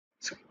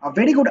A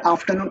very good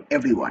afternoon,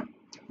 everyone.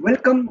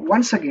 Welcome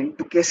once again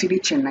to KCD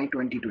Chennai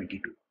 2022.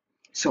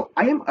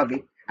 I am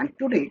Avik, and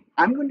today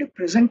I'm going to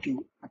present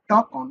you a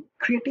talk on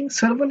creating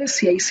serverless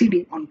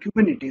CI/CD on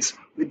Kubernetes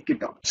with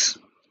GitOps.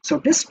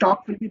 This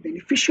talk will be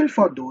beneficial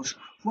for those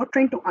who are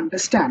trying to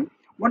understand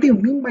what do you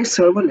mean by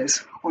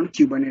serverless on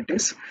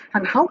Kubernetes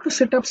and how to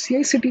set up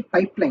CI/CD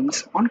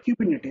pipelines on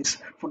Kubernetes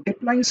for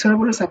deploying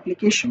serverless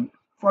application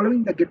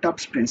following the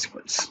GitOps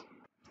principles.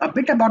 A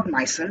bit about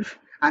myself.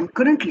 I'm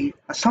currently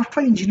a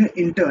software engineer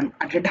intern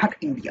at Red Hat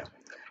India.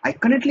 I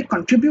currently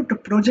contribute to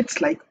projects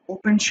like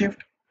OpenShift,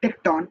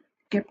 Tekton,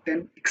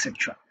 Captain,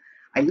 etc.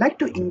 I like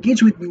to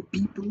engage with new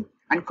people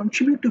and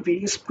contribute to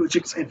various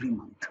projects every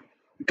month.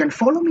 You can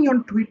follow me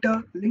on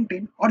Twitter,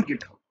 LinkedIn, or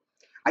GitHub.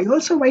 I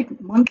also write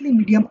monthly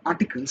Medium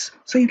articles,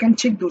 so you can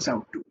check those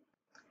out too.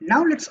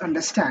 Now let's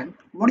understand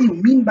what do you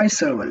mean by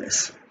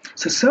serverless.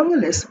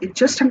 Serverless is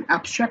just an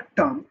abstract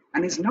term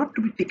and is not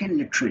to be taken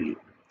literally.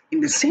 In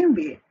the same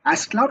way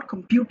as cloud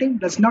computing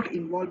does not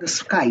involve the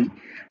sky,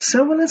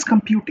 serverless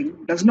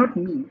computing does not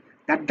mean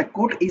that the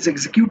code is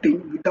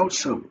executing without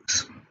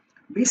servers.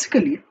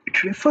 Basically,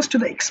 it refers to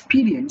the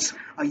experience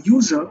a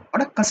user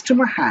or a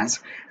customer has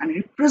and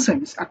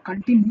represents a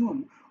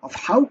continuum of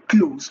how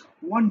close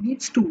one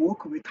needs to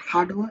work with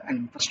hardware and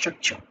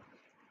infrastructure.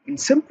 In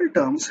simple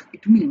terms,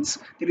 it means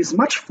there is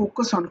much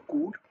focus on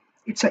code,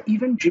 it's an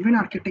event-driven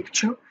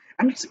architecture,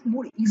 and it's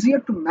more easier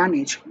to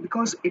manage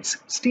because it's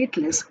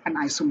stateless and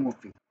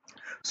isomorphic.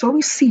 So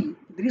we see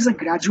there is a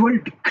gradual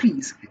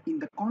decrease in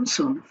the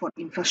concern for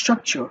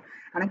infrastructure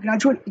and a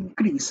gradual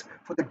increase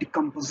for the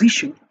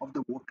decomposition of the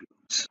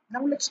workloads.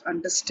 Now let's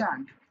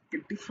understand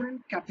the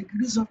different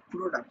categories of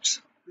products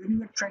when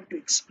we are trying to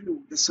explore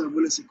the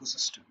serverless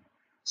ecosystem.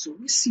 So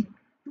we see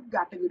two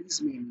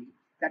categories mainly,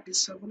 that is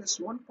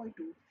serverless 1.0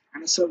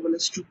 and a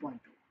serverless 2.0.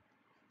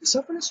 The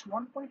serverless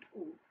 1.0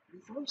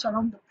 revolves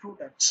around the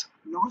products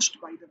launched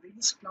by the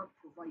various cloud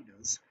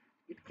providers.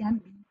 It can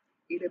be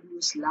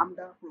AWS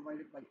Lambda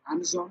provided by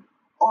Amazon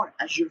or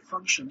Azure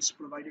Functions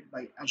provided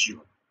by Azure.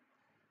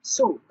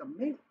 So the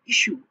main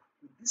issue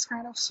with this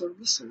kind of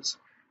services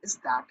is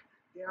that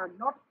they are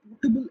not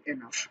portable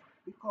enough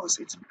because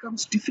it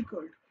becomes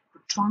difficult to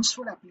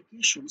transfer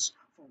applications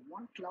from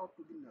one cloud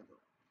to the other.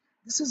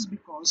 This is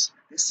because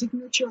the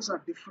signatures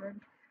are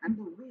different and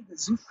the way the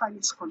zip file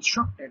is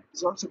constructed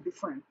is also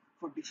different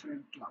for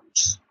different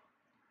clouds.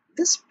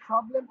 This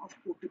problem of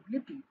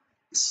portability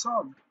is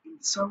solved in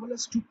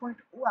serverless 2.0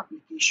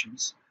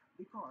 applications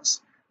because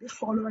they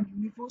follow a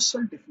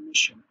universal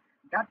definition,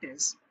 that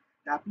is,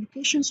 the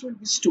applications will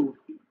be stored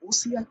in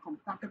OCI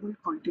compatible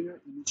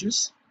container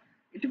images.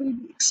 It will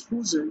be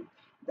exposing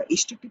the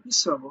HTTP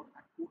server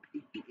at port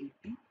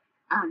 8080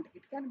 and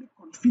it can be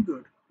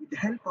configured with the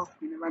help of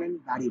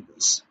environment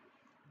variables.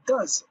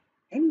 Thus,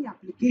 any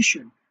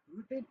application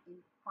written in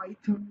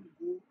Python,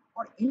 Go,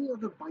 or any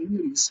other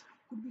binaries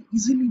could be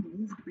easily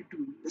moved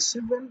between the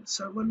several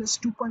serverless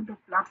 2.0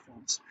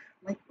 platforms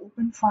like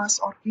OpenFast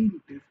or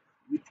Knative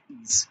with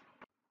ease.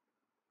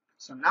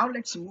 So now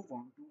let's move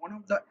on to one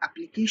of the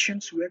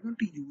applications we are going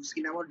to use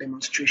in our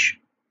demonstration,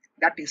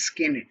 that is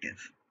Knative.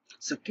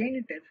 So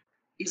Knative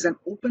is an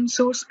open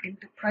source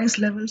enterprise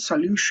level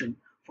solution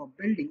for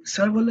building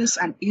serverless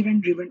and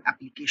event driven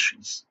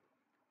applications.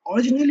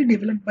 Originally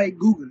developed by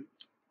Google,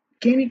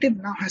 Knative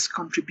now has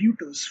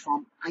contributors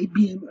from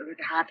IBM,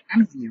 Red Hat,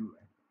 and VMware.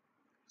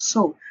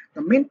 So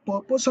the main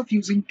purpose of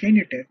using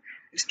Knative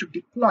is to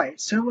deploy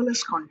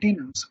serverless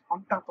containers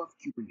on top of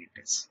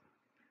Kubernetes.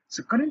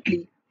 So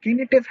currently,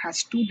 Knative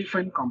has two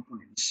different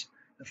components.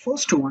 The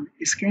first one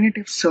is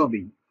Knative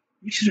Serving,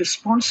 which is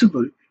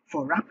responsible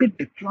for rapid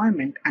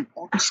deployment and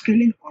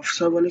auto-scaling of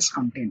serverless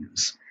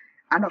containers.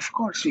 And of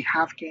course, we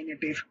have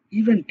Knative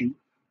Eventing,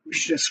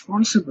 which is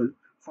responsible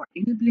for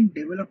enabling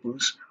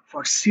developers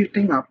for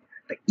setting up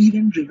the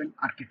event-driven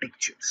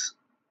architectures.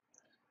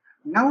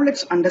 Now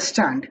let's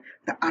understand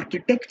the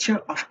architecture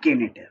of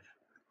Knative.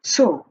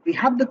 So we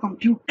have the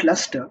compute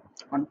cluster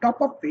on top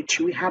of which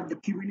we have the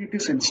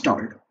Kubernetes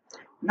installed.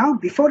 Now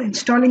before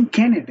installing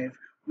Knative,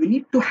 we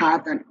need to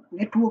have a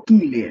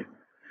networking layer.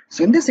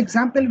 So in this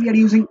example, we are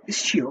using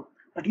Istio,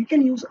 but you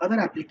can use other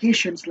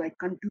applications like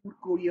Kundu,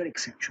 Courier,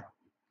 etc.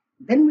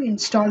 Then we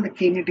install the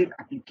Knative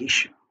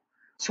application.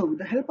 So with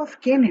the help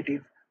of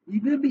Knative, we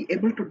will be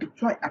able to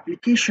deploy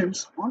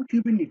applications on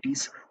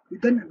Kubernetes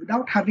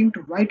without having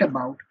to write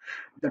about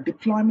the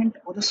deployment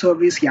or the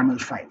service YAML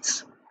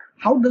files.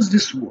 How does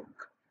this work?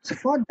 So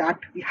for that,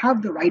 we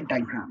have the right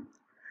diagram.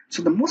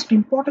 So the most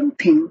important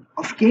thing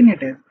of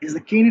Knative is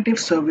the Knative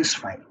service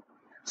file.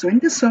 So in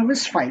this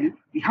service file,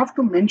 we have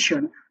to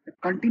mention the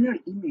container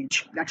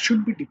image that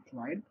should be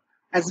deployed,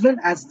 as well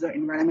as the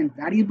environment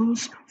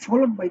variables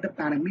followed by the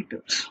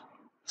parameters.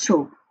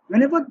 So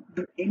whenever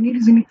there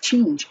is any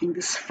change in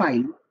this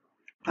file,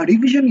 a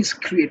revision is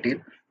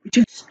created, which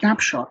is a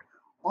snapshot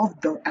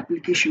of the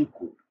application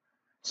code.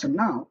 So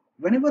now,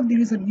 whenever there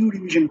is a new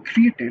revision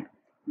created,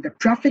 the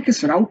traffic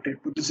is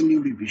routed to this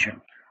new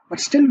revision. But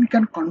still we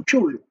can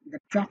control the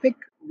traffic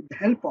with the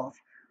help of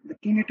the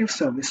Knative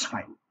service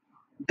file.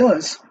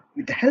 Thus,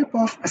 with the help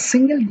of a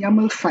single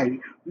YAML file,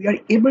 we are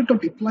able to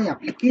deploy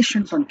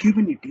applications on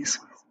Kubernetes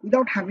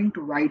without having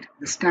to write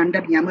the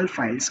standard YAML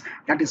files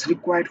that is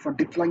required for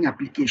deploying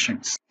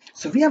applications.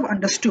 So we have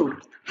understood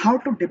how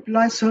to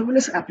deploy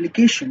serverless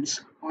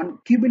applications on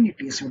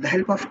Kubernetes with the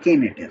help of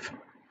Knative.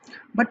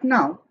 But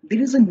now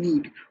there is a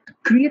need to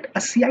create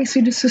a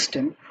CI/CD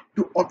system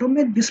to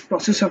automate this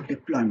process of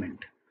deployment.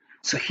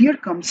 So here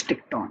comes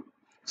Tekton.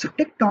 So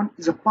Tekton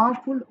is a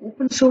powerful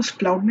open source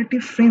cloud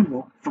native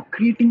framework for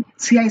creating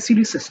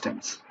CI/CD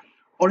systems.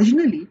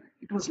 Originally,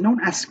 it was known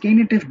as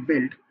Knative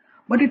Build,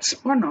 but it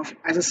spun off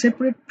as a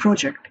separate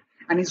project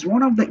and is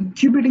one of the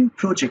incubating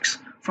projects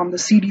from the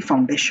CD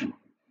Foundation.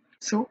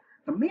 So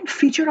the main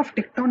feature of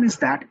Tekton is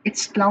that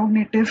it's cloud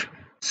native,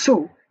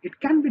 so it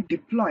can be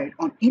deployed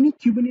on any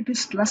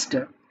Kubernetes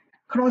cluster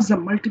across the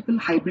multiple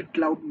hybrid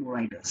cloud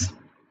providers.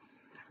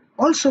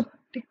 Also,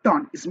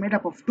 Tekton is made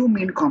up of two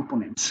main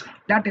components,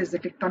 that is the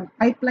Tekton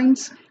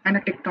pipelines and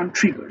the Tekton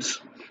triggers.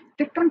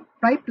 Tekton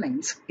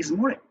pipelines is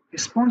more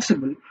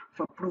responsible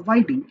for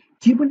providing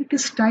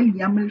Kubernetes-style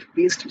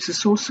YAML-based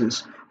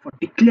resources for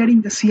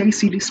declaring the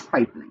CI/CD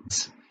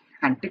pipelines,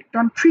 and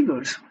Tekton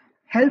triggers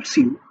helps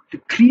you to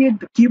create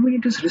the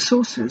Kubernetes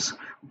resources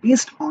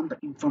based on the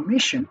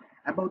information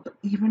about the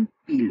event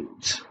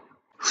payloads.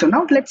 So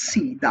now let's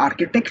see the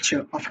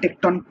architecture of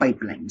Tekton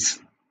pipelines.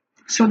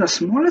 So the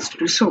smallest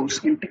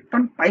resource in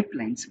Tekton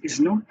pipelines is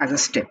known as a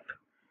step.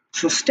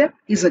 So step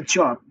is a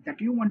job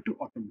that you want to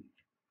automate.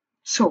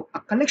 So a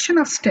collection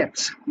of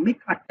steps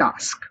make a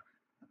task.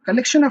 A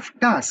collection of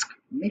tasks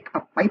make a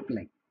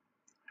pipeline.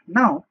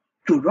 Now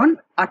to run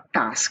a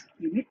task,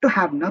 you need to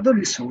have another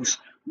resource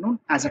known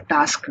as a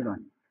task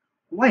run.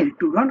 While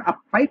to run a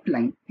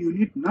pipeline, you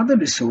need another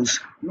resource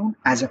known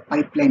as a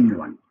pipeline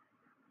run.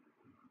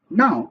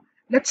 Now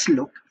let's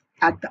look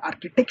at the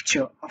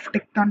architecture of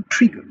Tekton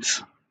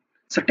triggers.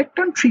 So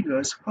Tekton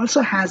triggers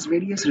also has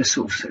various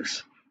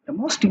resources. The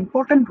most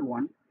important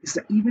one is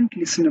the event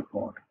listener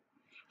pod.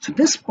 So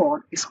this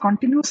pod is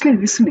continuously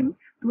listening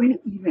to any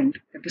event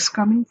that is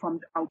coming from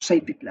the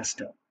outside the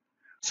cluster.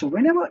 So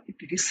whenever it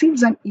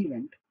receives an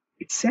event,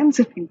 it sends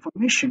it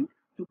information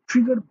to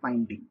trigger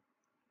binding.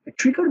 The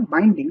trigger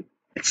binding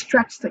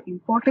extracts the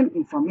important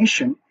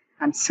information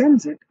and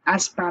sends it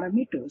as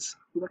parameters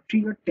to the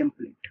trigger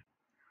template.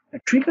 The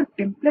trigger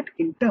template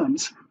in turn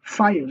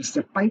fires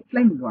the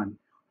pipeline run,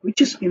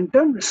 which is in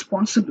turn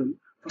responsible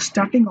for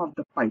starting off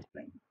the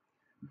pipeline.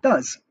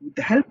 Thus, with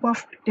the help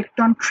of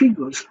Tekton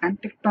triggers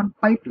and Tekton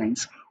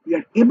pipelines, we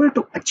are able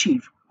to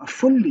achieve a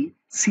fully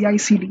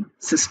CI/CD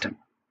system.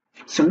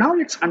 So now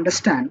let's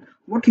understand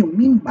what you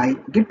mean by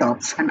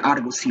GitOps and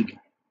Argo CD.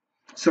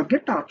 So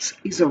GitOps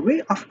is a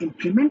way of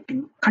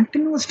implementing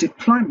continuous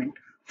deployment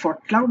for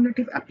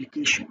cloud-native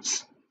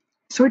applications.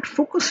 So it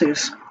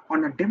focuses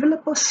on a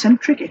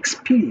developer-centric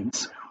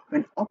experience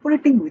when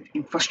operating with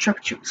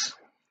infrastructures,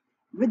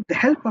 with the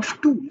help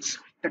of tools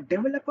that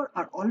developers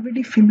are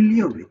already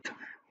familiar with,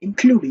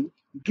 including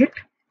Git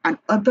and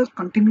other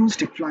continuous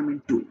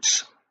deployment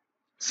tools.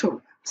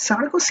 So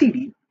Sargo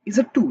CD is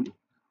a tool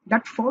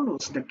that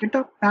follows the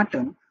GitOps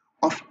pattern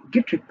of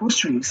Git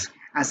repositories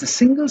as a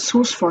single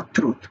source for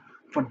truth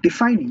for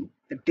defining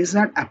the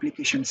desired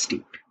application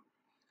state.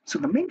 So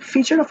the main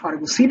feature of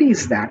Argo CD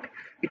is that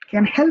it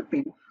can help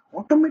in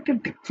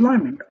automated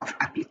deployment of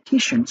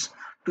applications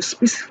to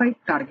specified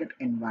target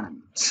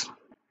environments.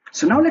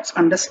 So now let's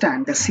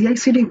understand the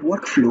CI/CD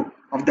workflow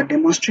of the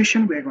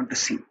demonstration we are going to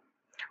see.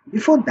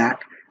 Before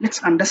that,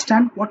 let's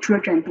understand what we are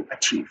trying to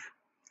achieve.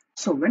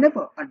 So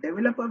whenever a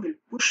developer will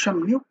push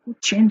some new code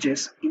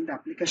changes in the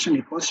application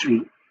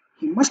repository,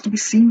 he must be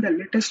seeing the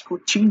latest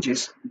code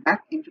changes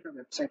back into the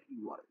website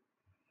URL.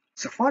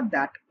 So for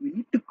that, we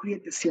need to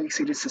create the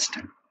CI/CD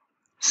system.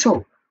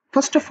 So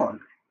first of all,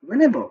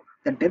 whenever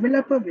the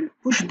developer will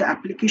push the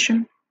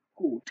application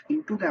code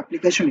into the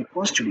application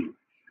repository,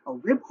 a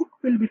webhook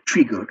will be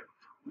triggered,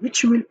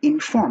 which will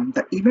inform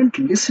the event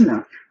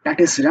listener that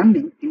is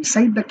running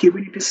inside the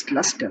Kubernetes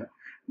cluster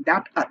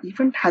that an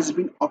event has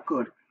been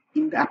occurred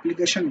in the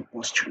application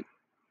repository.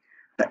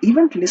 The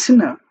event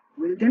listener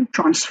will then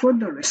transfer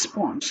the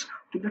response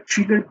to the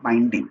trigger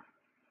binding.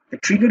 The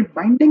trigger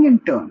binding in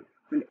turn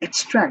will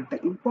extract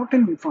the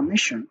important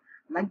information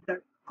like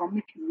the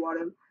commit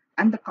URL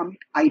and the commit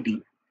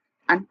ID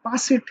and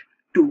pass it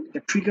to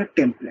the trigger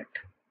template.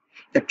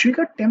 The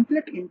trigger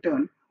template in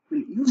turn will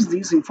use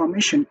these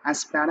information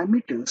as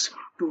parameters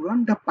to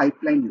run the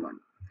pipeline run.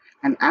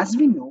 And as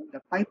we know,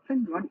 the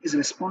pipeline run is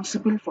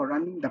responsible for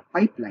running the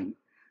pipeline.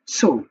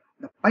 So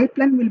the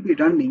pipeline will be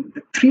running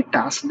the three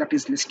tasks that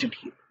is listed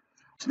here.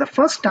 So the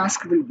first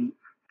task will be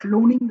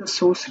cloning the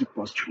source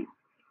repository.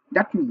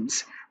 That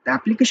means the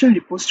application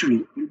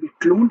repository will be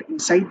cloned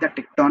inside the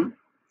Tekton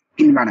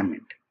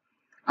environment.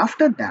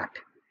 After that,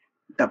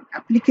 the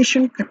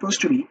application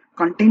repository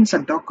contains a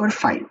Docker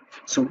file.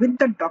 So with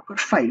the Docker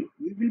file,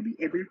 we will be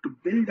able to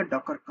build the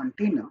Docker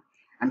container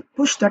and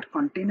push that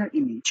container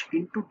image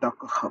into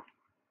Docker Hub.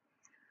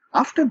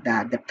 After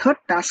that, the third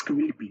task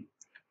will be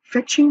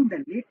fetching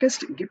the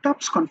latest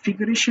GitOps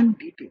configuration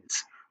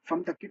details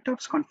from the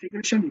GitOps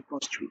configuration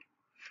repository.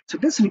 So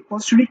this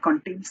repository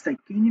contains the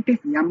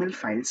Knative YAML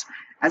files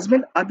as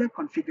well other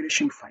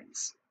configuration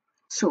files.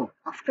 So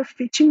after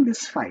fetching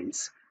these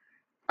files,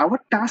 our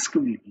task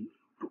will be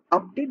to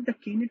update the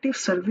Knative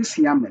service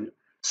YAML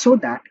so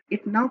that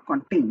it now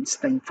contains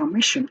the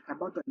information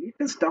about the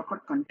latest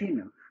Docker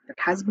container that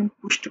has been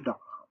pushed to Docker.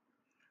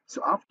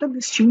 So after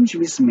this change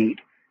is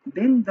made,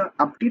 then the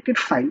updated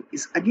file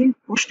is again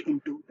pushed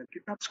into the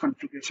GitOps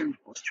configuration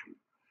repository.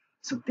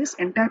 So this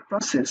entire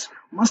process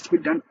must be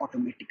done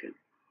automatically.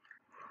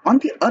 On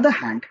the other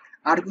hand,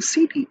 Argo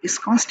CD is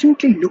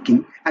constantly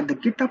looking at the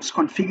GitOps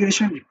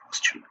configuration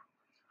repository.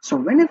 So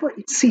whenever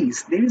it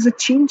sees there is a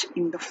change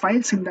in the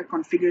files in the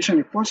configuration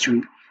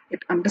repository,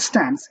 it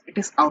understands it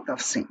is out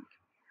of sync.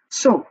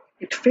 So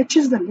it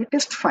fetches the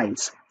latest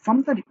files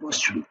from the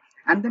repository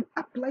and then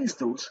applies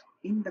those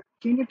in the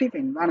Knative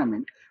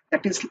environment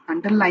that is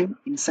underlying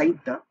inside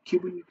the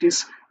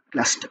Kubernetes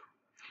cluster.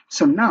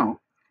 So now,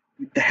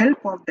 with the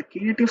help of the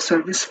Knative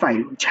service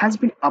file which has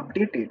been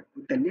updated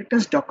with the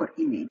latest Docker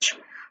image,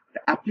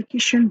 the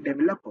application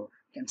developer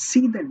can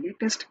see the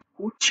latest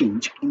code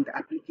change in the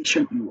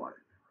application URL.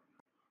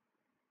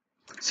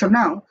 So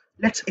now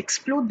let's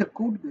explore the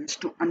code base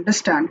to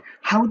understand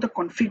how the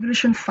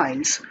configuration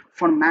files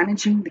for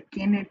managing the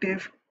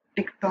Knative,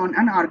 Tecton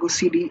and Argo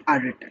CD are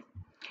written.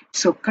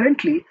 So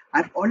currently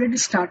I've already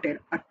started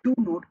a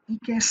 2-node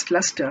EKS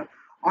cluster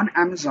on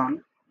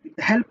Amazon with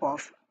the help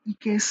of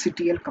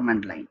EKSCTL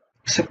command line.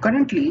 So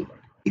currently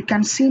you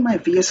can see my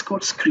VS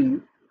Code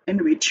screen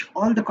in which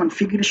all the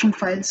configuration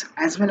files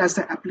as well as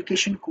the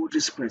application code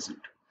is present.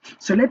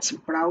 So let's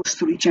browse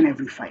through each and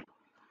every file.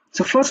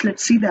 So first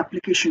let's see the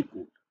application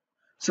code.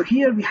 So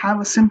here we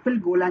have a simple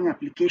Golang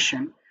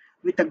application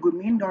with a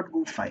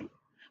main.go file.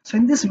 So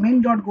in this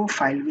main.go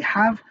file, we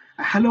have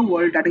a hello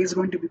world that is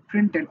going to be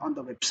printed on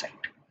the website.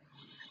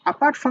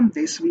 Apart from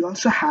this, we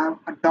also have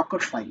a Docker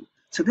file.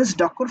 So this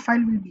Docker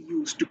file will be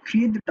used to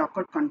create the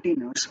Docker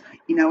containers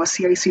in our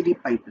CI/CD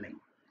pipeline.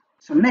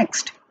 So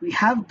next, we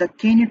have the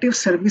Knative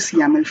service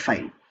YAML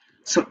file.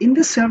 So in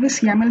this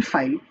service YAML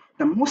file,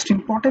 the most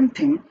important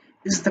thing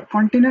is the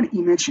container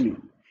image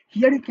name.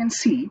 Here you can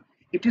see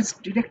it is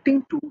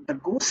directing to the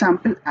Go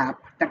sample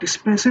app that is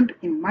present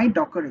in my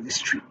Docker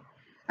registry.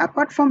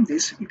 Apart from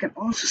this, you can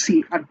also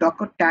see a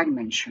Docker tag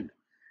mentioned.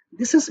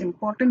 This is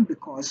important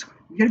because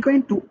we are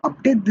going to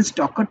update this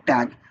Docker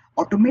tag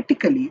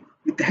automatically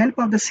with the help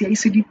of the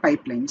CI/CD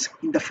pipelines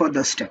in the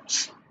further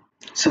steps.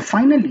 So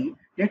finally,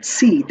 let's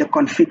see the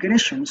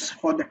configurations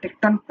for the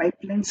Tecton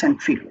pipelines and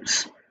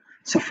triggers.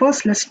 So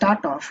first, let's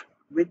start off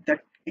with the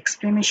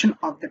explanation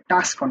of the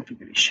task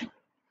configuration.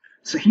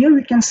 So here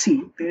we can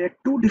see there are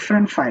two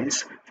different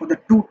files for the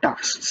two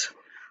tasks.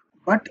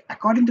 But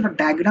according to the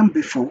diagram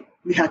before,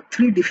 we have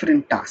three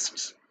different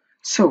tasks.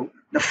 So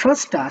the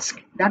first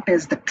task, that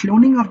is the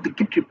cloning of the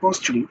Git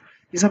repository,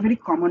 is a very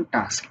common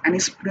task and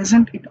is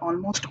present in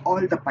almost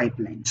all the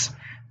pipelines.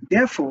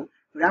 Therefore,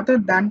 rather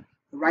than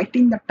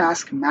writing the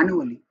task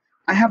manually,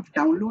 I have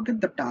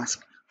downloaded the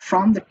task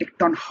from the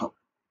Tecton Hub.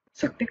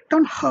 So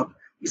Tecton Hub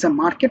is a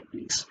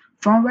marketplace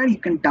from where you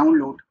can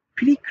download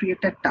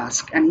pre-created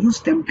tasks and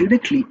use them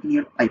directly in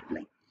your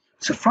pipeline.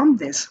 So from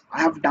this,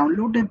 I have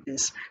downloaded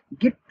this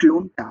git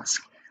clone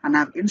task and I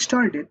have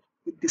installed it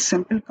with this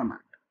simple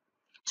command.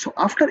 So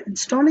after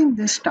installing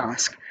this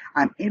task,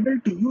 I am able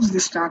to use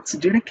this task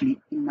directly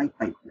in my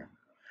pipeline.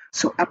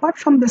 So apart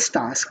from this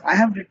task, I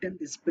have written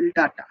this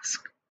builder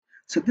task.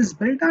 So this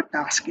builder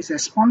task is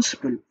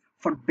responsible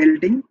for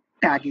building,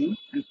 tagging,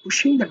 and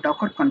pushing the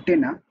Docker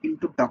container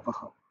into Docker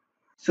Hub.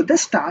 So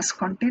this task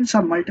contains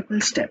multiple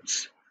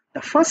steps.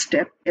 The first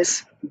step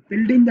is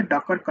building the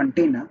Docker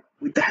container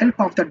with the help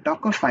of the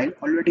Docker file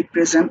already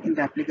present in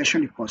the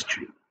application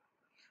repository.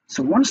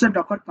 So once the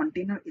Docker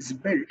container is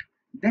built,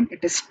 then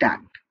it is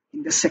tagged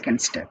in the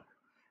second step.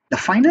 The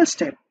final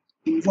step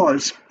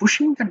involves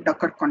pushing the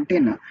Docker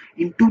container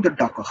into the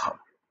Docker Hub.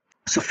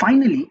 So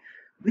finally,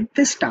 with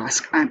this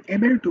task, I am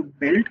able to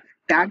build,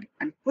 tag,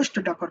 and push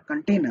the Docker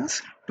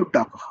containers to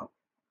Docker Hub.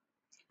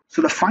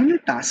 So the final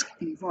task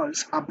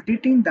involves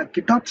updating the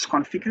GitOps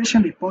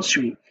configuration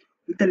repository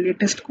with the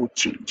latest code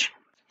change.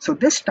 So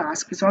this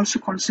task is also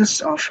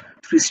consists of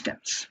three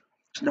steps.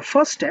 So the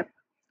first step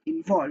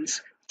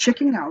involves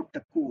checking out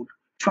the code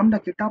from the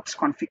GitOps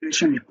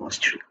configuration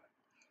repository.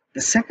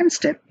 The second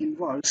step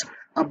involves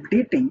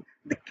updating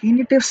the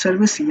Knative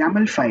service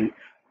YAML file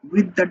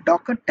with the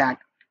Docker tag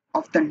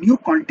of the new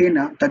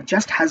container that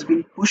just has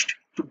been pushed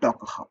to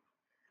Docker Hub.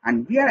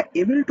 And we are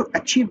able to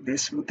achieve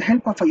this with the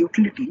help of a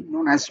utility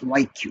known as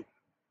YQ.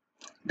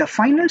 The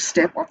final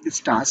step of this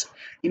task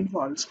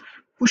involves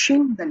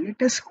pushing the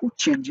latest code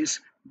changes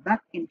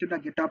back into the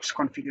GitOps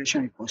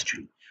configuration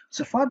repository.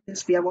 So for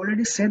this, we have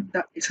already set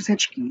the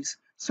SSH keys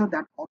so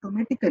that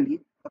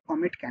automatically the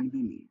commit can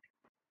be made.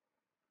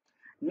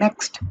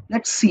 Next,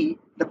 let's see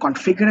the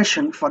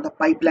configuration for the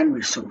pipeline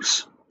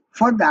resource.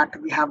 For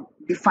that, we have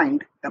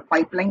defined the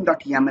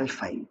pipeline.yaml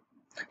file.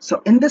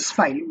 So in this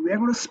file, we are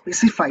going to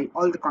specify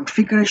all the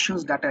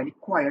configurations that are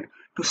required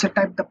to set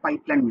up the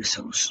pipeline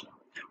resource.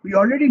 we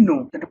already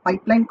know that a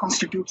pipeline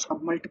constitutes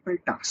of multiple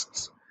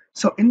tasks.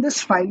 So in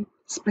this file,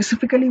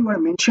 specifically we are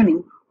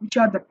mentioning which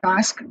are the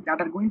tasks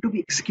that are going to be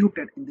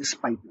executed in this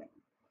pipeline.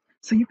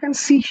 So you can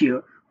see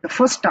here, the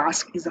first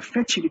task is the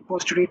fetch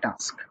repository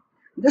task.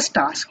 This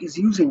task is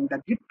using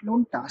the git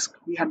clone task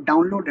we had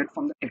downloaded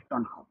from the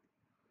Tekton Hub.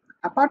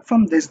 Apart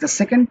from this, the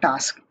second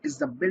task is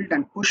the build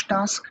and push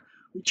task,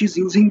 which is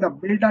using the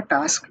builder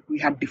task we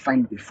had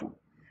defined before.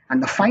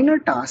 And the final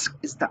task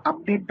is the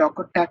update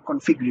docker tag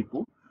config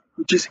repo,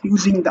 which is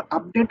using the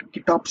update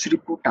GitOps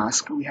repo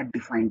task we had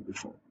defined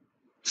before.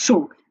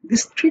 So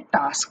these three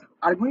tasks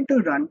are going to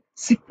run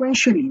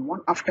sequentially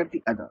one after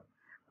the other.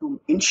 To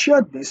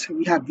ensure this,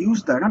 we have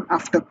used the run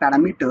after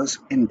parameters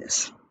in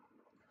this.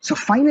 So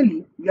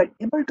finally, we are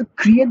able to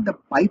create the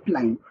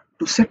pipeline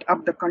to set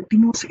up the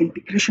continuous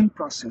integration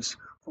process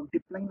for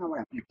deploying our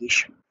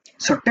application.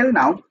 So till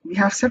now, we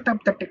have set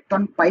up the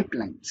Tekton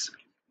pipelines,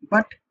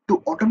 but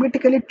to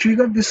automatically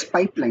trigger these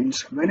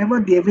pipelines whenever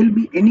there will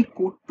be any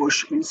code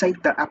push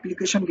inside the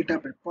application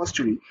GitHub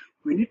repository,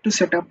 we need to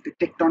set up the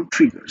Tekton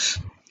triggers.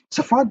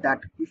 So for that,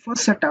 we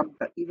first set up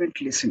the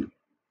event listener.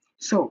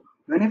 So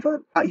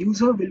whenever a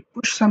user will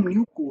push some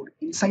new code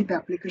inside the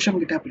application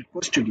GitHub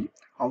repository,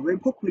 a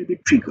webhook will be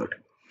triggered.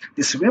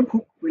 This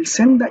webhook will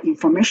send the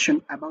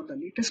information about the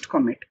latest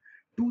commit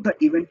to the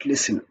event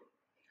listener.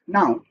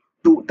 Now,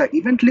 the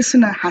event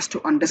listener has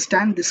to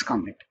understand this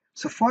commit.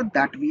 So for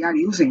that, we are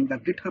using the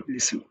GitHub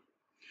listener.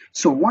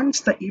 So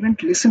once the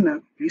event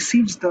listener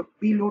receives the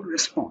payload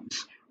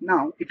response,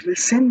 now it will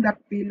send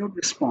that payload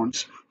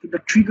response to the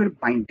trigger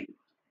binding.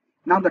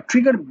 Now the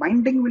trigger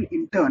binding will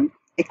in turn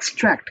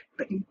extract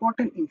the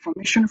important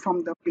information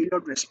from the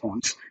payload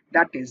response,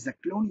 that is the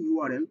clone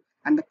URL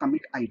and the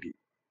commit ID.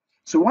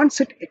 So once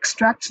it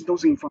extracts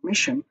those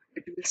information,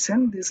 it will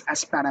send this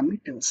as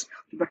parameters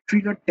to the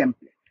trigger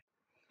template.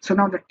 So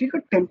now the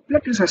trigger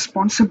template is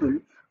responsible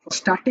for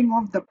starting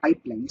off the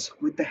pipelines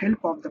with the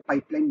help of the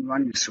pipeline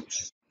run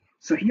resource.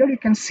 So here you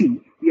can see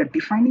we are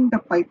defining the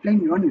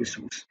pipeline run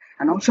resource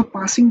and also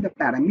passing the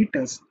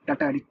parameters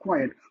that are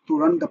required to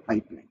run the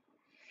pipeline.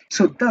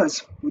 So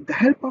thus, with the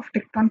help of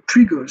Tekton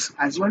triggers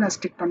as well as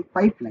Tekton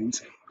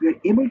pipelines, we are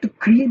able to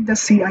create the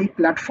CI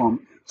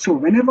platform. So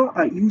whenever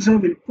a user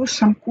will push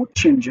some code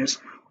changes,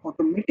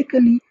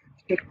 automatically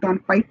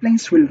Tekton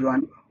pipelines will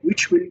run,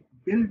 which will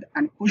build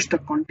and push the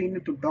container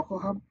to Docker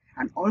Hub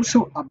and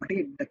also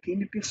update the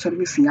Knative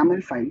service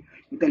YAML file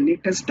with the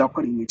latest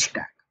Docker image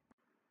tag.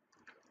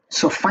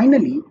 So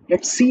finally,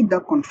 let's see the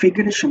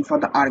configuration for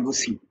the Argo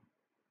CD.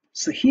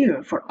 So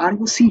here for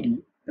Argo CD,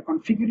 the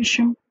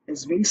configuration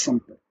is very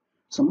simple.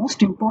 So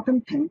most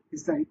important thing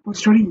is the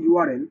repository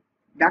URL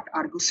that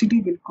Argo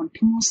CD will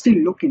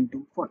continuously look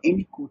into for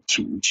any code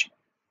change.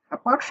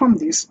 Apart from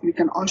this, we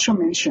can also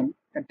mention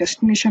the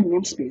destination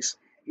namespace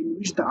in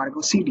which the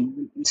Argo CD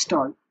will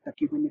install the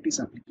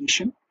Kubernetes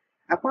application.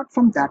 Apart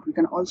from that, we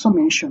can also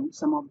mention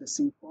some of the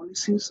sync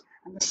policies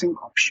and the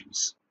sync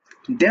options.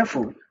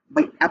 Therefore,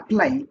 by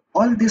applying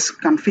all these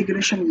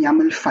configuration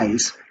YAML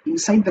files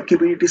inside the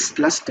Kubernetes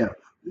cluster,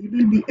 we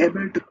will be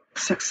able to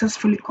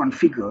successfully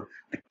configure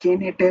the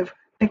Knative,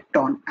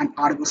 Tekton, and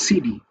Argo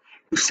CD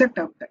to set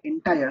up the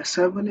entire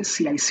serverless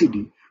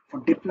CI/CD for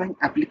deploying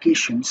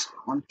applications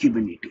on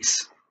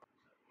Kubernetes.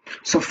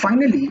 So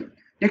finally,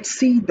 let's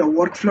see the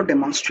workflow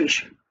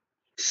demonstration.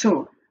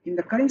 So in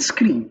the current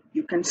screen,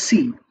 you can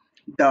see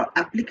the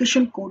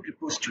application code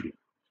repository.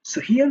 So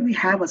here we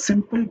have a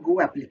simple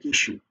Go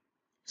application.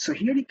 So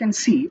here you can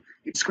see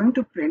it's going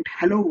to print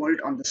hello world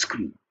on the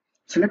screen.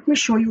 So let me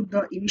show you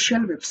the initial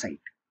website.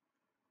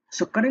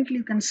 So currently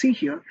you can see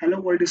here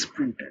hello world is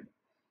printed.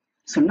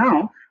 So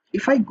now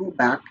if I go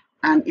back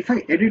and if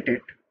I edit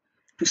it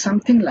to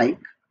something like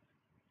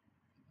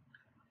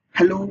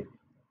hello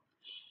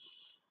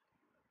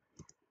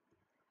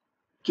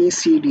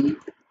KCD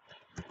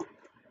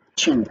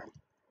Chennai,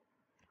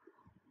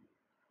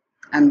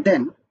 and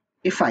then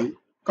if I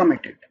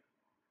commit it.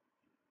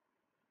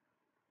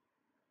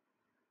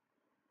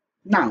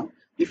 Now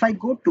if I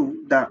go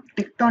to the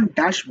Tekton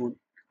dashboard,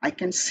 I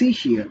can see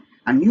here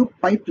a new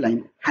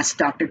pipeline has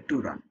started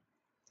to run.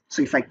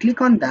 So if I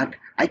click on that,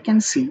 I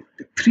can see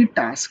the three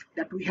tasks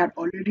that we had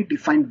already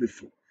defined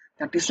before.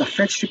 That is the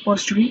fetch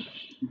repository,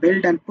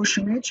 build and push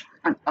image,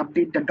 and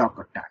update the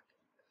Docker tag.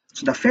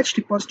 So the fetch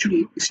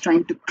repository is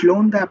trying to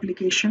clone the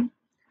application,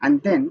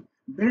 and then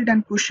build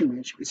and push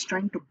image is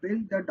trying to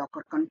build the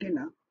Docker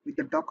container with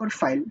the Docker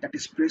file that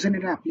is present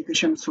in the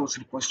application source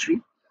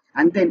repository,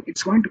 and then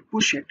it's going to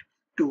push it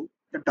to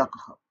the Docker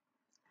Hub.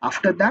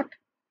 After that,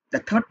 the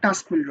third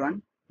task will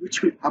run,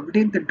 which will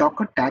update the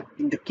Docker tag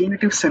in the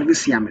Knative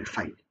service YAML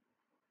file.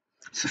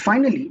 So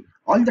finally,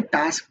 all the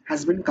task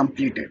has been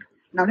completed.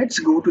 Now let's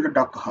go to the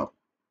Docker Hub.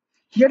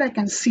 Here I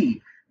can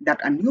see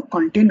that a new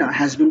container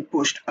has been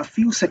pushed a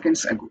few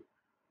seconds ago.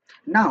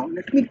 Now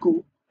let me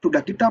go to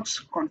the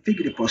GitOps config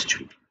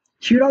repository.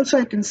 Here also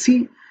I can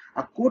see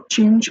a code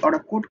change or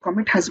a code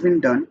commit has been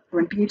done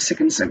 28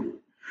 seconds ago.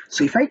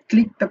 So if I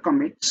click the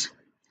commits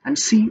and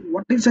see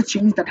what is the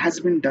change that has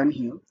been done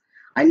here,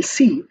 I'll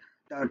see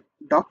the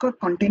Docker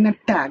container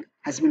tag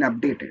has been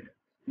updated.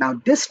 Now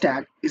this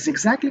tag is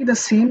exactly the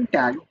same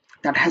tag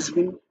that has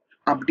been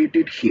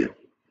updated here.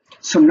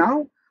 So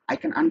now I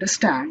can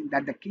understand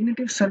that the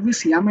Knative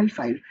service YAML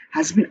file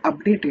has been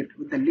updated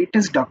with the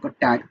latest Docker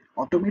tag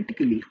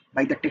automatically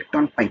by the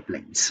Tekton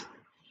pipelines.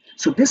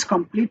 So this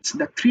completes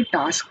the three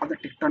tasks of the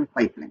Tekton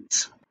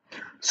pipelines.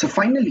 So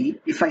finally,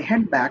 if I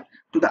head back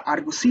to the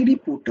Argo CD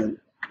portal,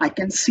 I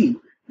can see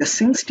the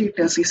sync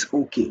status is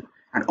OK.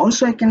 And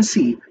also I can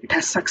see it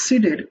has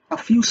succeeded a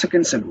few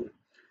seconds ago.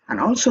 And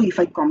also if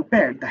I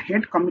compare the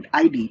head commit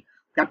ID,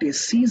 that is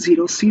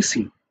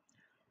C0CC,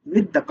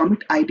 with the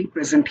commit ID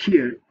present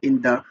here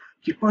in the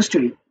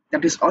repository,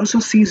 that is also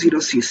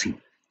C0CC.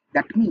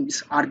 That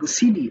means Argo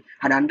CD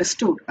had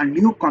understood a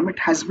new commit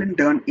has been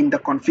done in the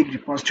config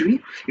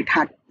repository. It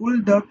had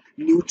pulled the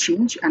new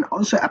change and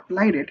also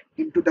applied it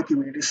into the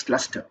Kubernetes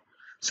cluster.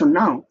 So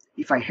now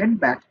if I head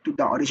back to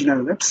the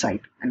original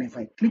website and if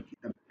I click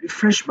the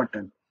refresh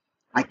button,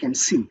 I can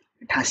see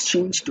it has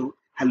changed to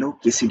Hello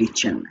KCD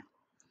Chennai.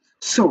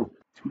 So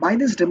by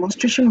this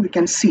demonstration, we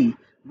can see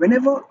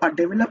whenever a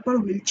developer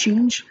will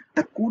change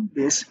the code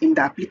base in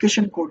the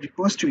application code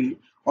repository,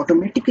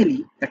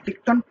 automatically the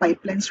Tekton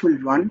pipelines will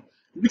run,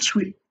 which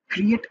will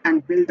create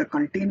and build the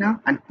container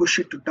and push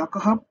it to Docker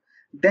Hub.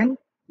 Then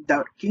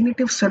the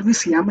Knative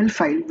service YAML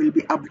file will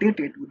be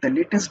updated with the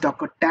latest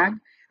Docker tag.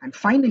 And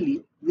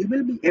finally, we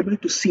will be able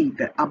to see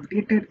the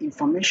updated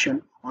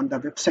information on the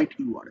website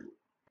URL.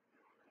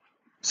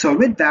 So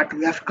with that,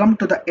 we have come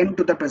to the end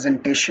of the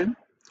presentation.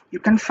 You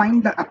can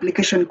find the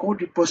application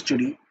code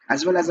repository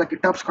as well as the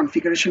GitOps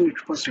configuration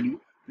repository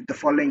with the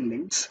following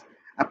links.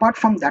 Apart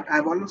from that, I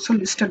have also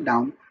listed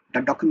down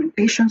the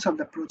documentations of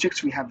the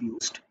projects we have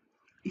used.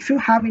 If you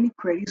have any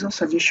queries or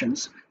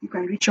suggestions, you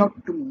can reach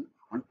out to me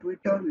on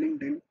Twitter,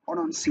 LinkedIn, or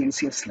on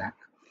CNCF Slack.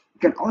 You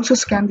can also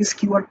scan this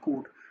QR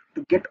code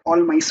to get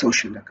all my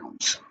social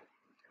accounts.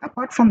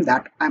 Apart from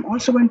that, I'm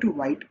also going to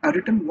write a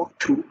written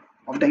walkthrough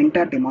of the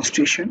entire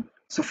demonstration.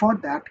 So for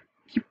that,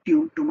 keep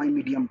tuned to my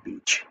Medium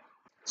page.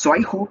 So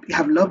I hope you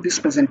have loved this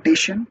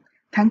presentation.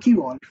 Thank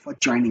you all for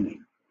joining in.